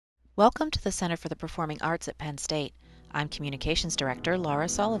Welcome to the Center for the Performing Arts at Penn State. I'm Communications Director Laura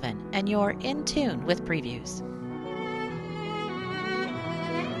Sullivan, and you're in tune with PreViews.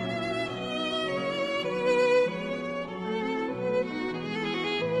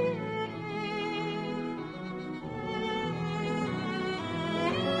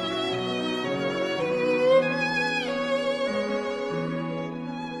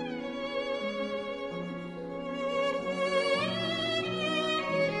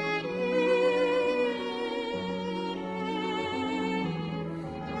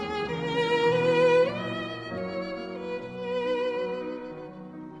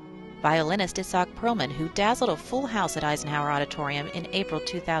 Violinist Itzhak Perlman, who dazzled a full house at Eisenhower Auditorium in April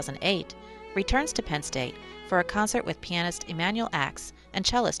 2008, returns to Penn State for a concert with pianist Emanuel Ax and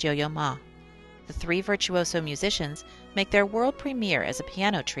cellist Yo-Yo Ma. The three virtuoso musicians make their world premiere as a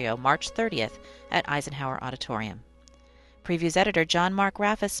piano trio March 30th at Eisenhower Auditorium. PreViews editor John Mark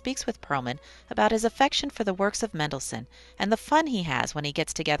Raffas speaks with Perlman about his affection for the works of Mendelssohn and the fun he has when he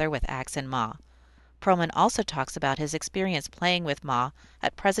gets together with Ax and Ma. Perlman also talks about his experience playing with Ma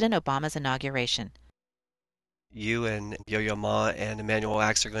at President Obama's inauguration. You and Yo-Yo Ma and Emanuel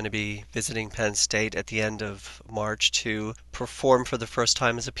Ax are going to be visiting Penn State at the end of March to perform for the first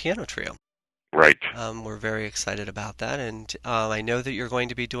time as a piano trio. Right. We're very excited about that, and I know that you're going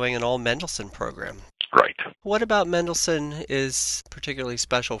to be doing an all Mendelssohn program. Right. What about Mendelssohn is particularly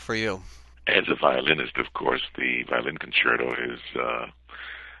special for you? As a violinist, of course, the violin concerto is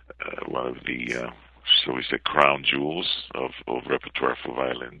one of the, shall we say, crown jewels of repertoire for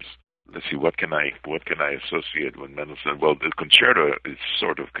violins. Let's see, what can I associate with Mendelssohn? Well, the concerto is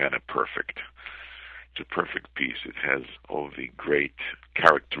sort of kind of perfect. It's a perfect piece. It has all the great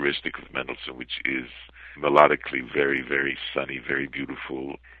characteristic of Mendelssohn, which is melodically very, very sunny, very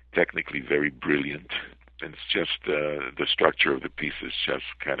beautiful, technically very brilliant. And it's just the structure of the piece is just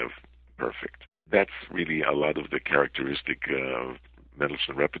kind of perfect. That's really a lot of the characteristic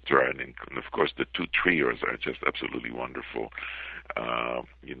Mendelssohn repertoire, and of course the two trios are just absolutely wonderful.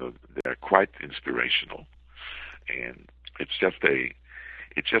 They're quite inspirational, and it's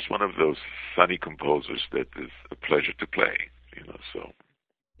just one of those sunny composers that is a pleasure to play. So.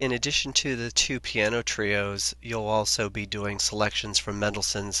 In addition to the two piano trios, you'll also be doing selections from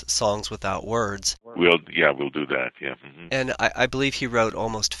Mendelssohn's Songs Without Words. We'll do that, yeah. Mm-hmm. And I believe he wrote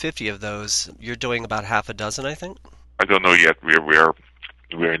almost 50 of those. You're doing about half a dozen, I think? I don't know yet.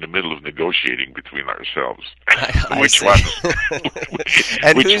 We're in the middle of negotiating between ourselves. Which ones?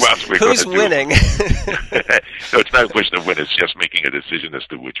 And which ones we're who's going to winning? do. So it's not a question of winning. It's just making a decision as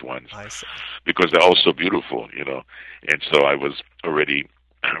to which ones. I see. Because they're all so beautiful, And so I was already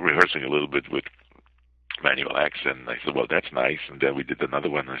rehearsing a little bit with Emanuel Ax, and I said, well, that's nice. And then we did another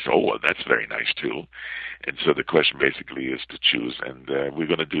one, and I said, oh, well, that's very nice, too. And so the question basically is to choose, and we're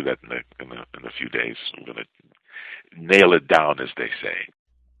going to do that in a few days. We're going to nail it down, as they say.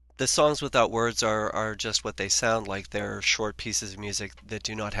 The Songs Without Words are just what they sound like. They're short pieces of music that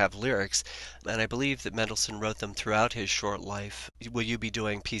do not have lyrics, and I believe that Mendelssohn wrote them throughout his short life. Will you be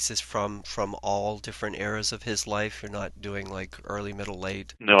doing pieces from all different eras of his life? You're not doing like early, middle,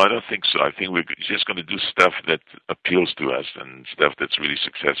 late? No, I don't think so. I think we're just going to do stuff that appeals to us and stuff that's really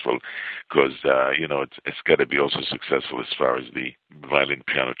successful, because it's got to be also successful as far as the violin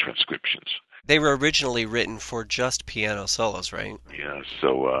piano transcriptions. They were originally written for just piano solos, right? Yeah.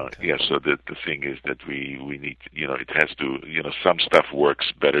 So So the thing is that we need, it has to, some stuff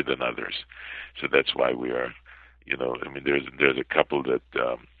works better than others. So that's why we are, there's a couple that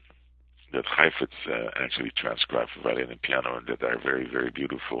Heifetz actually transcribed for violin and piano, and that are very, very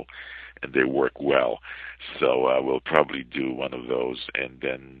beautiful, and they work well. So we'll probably do one of those, and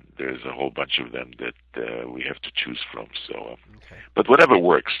then there's a whole bunch of them that we have to choose from. So, but whatever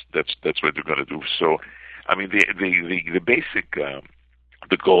works, that's what we're going to do. So, the basic,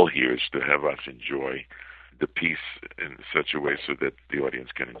 the goal here is to have us enjoy the piece in such a way so that the audience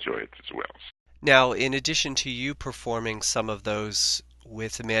can enjoy it as well. Now, in addition to you performing some of those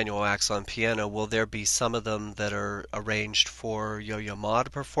with Emanuel Ax on piano, will there be some of them that are arranged for Yo-Yo Ma to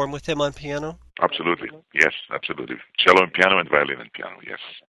perform with him on piano? Absolutely. Yes, absolutely. Cello and piano and violin and piano, yes.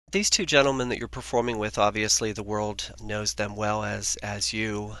 These two gentlemen that you're performing with, obviously the world knows them well as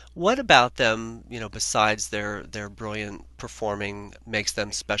you. What about them, besides their brilliant performing, makes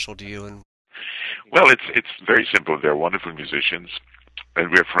them special to you? And well, it's very simple. They're wonderful musicians, and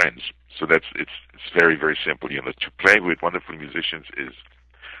we're friends. So it's very, very simple. To play with wonderful musicians is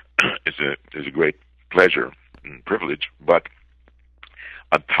a great pleasure and privilege. But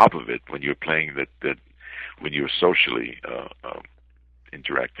on top of it, when you're playing that when you're socially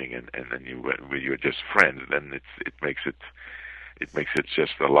interacting and then when you're just friends, then it makes it it makes it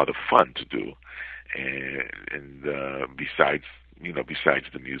just a lot of fun to do, and besides besides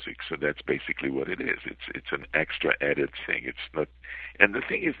the music. So that's basically what it is. It's an extra added thing. It's not, and the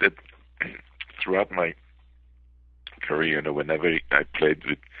thing is that throughout my career, whenever I played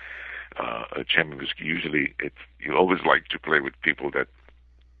with chamber music, usually you always like to play with people that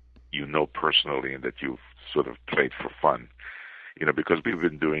you know personally and that you've sort of played for fun. Because we've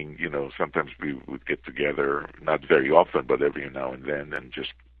been doing, sometimes we would get together, not very often, but every now and then, and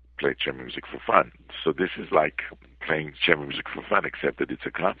just play chamber music for fun. So this is like playing chamber music for fun, except that it's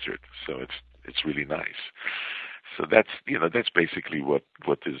a concert. So it's really nice. So that's basically what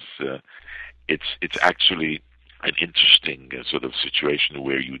is. It's actually an interesting sort of situation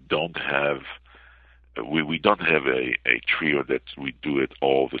where you don't have. We don't have a trio that we do it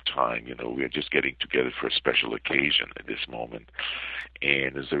all the time. We are just getting together for a special occasion at this moment,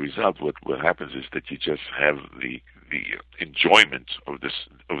 and as a result, what happens is that you just have the enjoyment of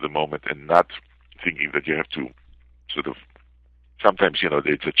the moment, and not thinking that you have to sort of. Sometimes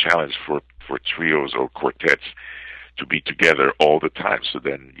it's a challenge for trios or quartets to be together all the time. So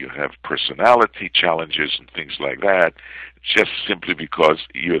then you have personality challenges and things like that, just simply because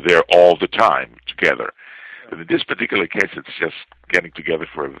you're there all the time together. And in this particular case, it's just getting together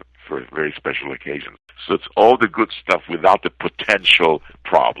for a very special occasion. So it's all the good stuff without the potential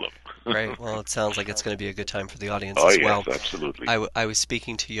problem. Great. Well, it sounds like it's going to be a good time for the audience Oh, as yes, well. Absolutely. I was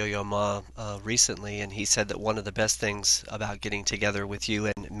speaking to Yo-Yo Ma recently, and he said that one of the best things about getting together with you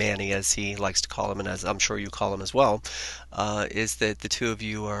and Manny, as he likes to call him, and as I'm sure you call him as well, is that the two of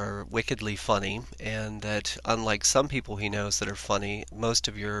you are wickedly funny, and that unlike some people he knows that are funny, most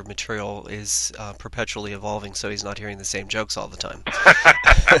of your material is perpetually evolving, so he's not hearing the same jokes all the time.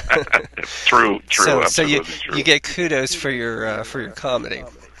 True. So Absolutely true. you get kudos for your comedy.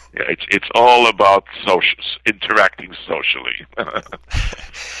 Yeah, it's all about interacting socially.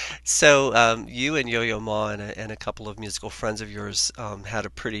 So you and Yo-Yo Ma and a couple of musical friends of yours had a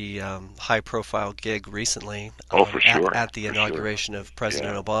pretty high-profile gig recently For sure. at the inauguration of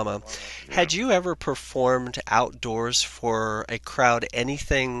President Obama. Yeah. Had you ever performed outdoors for a crowd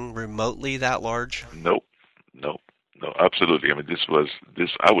anything remotely that large? No, absolutely. I mean, this.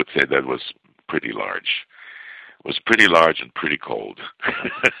 I would say that was pretty large. Was pretty large and pretty cold.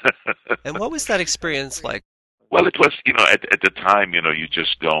 And what was that experience like? Well, it was, at the time, you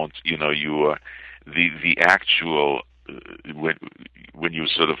just don't, the actual, when you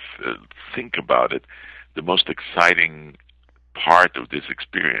sort of think about it, the most exciting part of this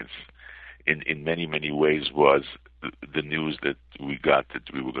experience in many, many ways was the news that we got that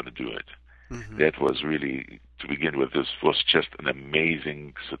we were going to do it. Mm-hmm. That was really, to begin with, this was just an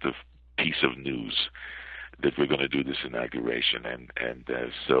amazing sort of piece of news that we're going to do this inauguration, and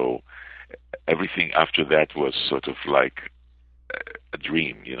so everything after that was sort of like a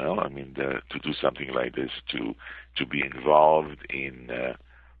dream, I mean, to do something like this, to be involved in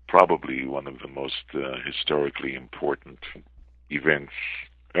probably one of the most historically important events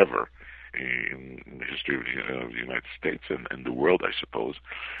ever in the history of the United States and the world, I suppose.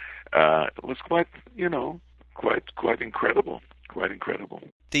 It was quite incredible. Quite incredible.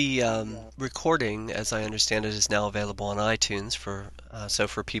 The recording, as I understand it, is now available on iTunes for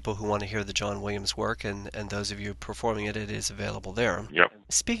people who want to hear the John Williams work, and those of you performing it is available there. Yep.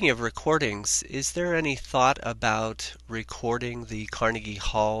 Speaking of recordings, is there any thought about recording the Carnegie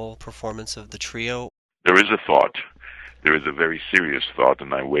Hall performance of the trio? There is a thought. There is a very serious thought,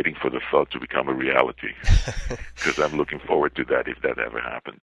 and I'm waiting for the thought to become a reality, because I'm looking forward to that if that ever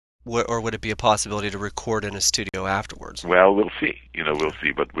happens. Or would it be a possibility to record in a studio afterwards? Well, we'll see. We'll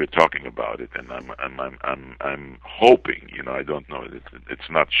see. But we're talking about it, and I'm hoping. I don't know. It's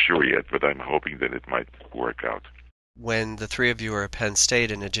not sure yet, but I'm hoping that it might work out. When the three of you are at Penn State,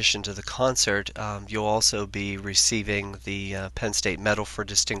 in addition to the concert, you'll also be receiving the Penn State Medal for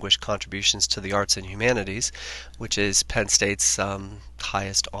Distinguished Contributions to the Arts and Humanities, which is Penn State's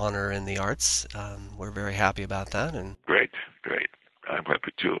highest honor in the arts. We're very happy about that. And Great. I'm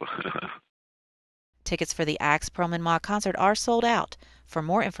happy too. Tickets for the Axe Perlman Ma concert are sold out. For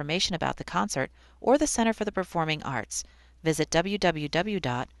more information about the concert or the Center for the Performing Arts, visit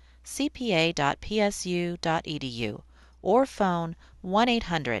www.cpa.psu.edu or phone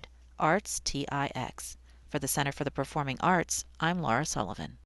 1-800-ARTS-TIX. For the Center for the Performing Arts, I'm Laura Sullivan.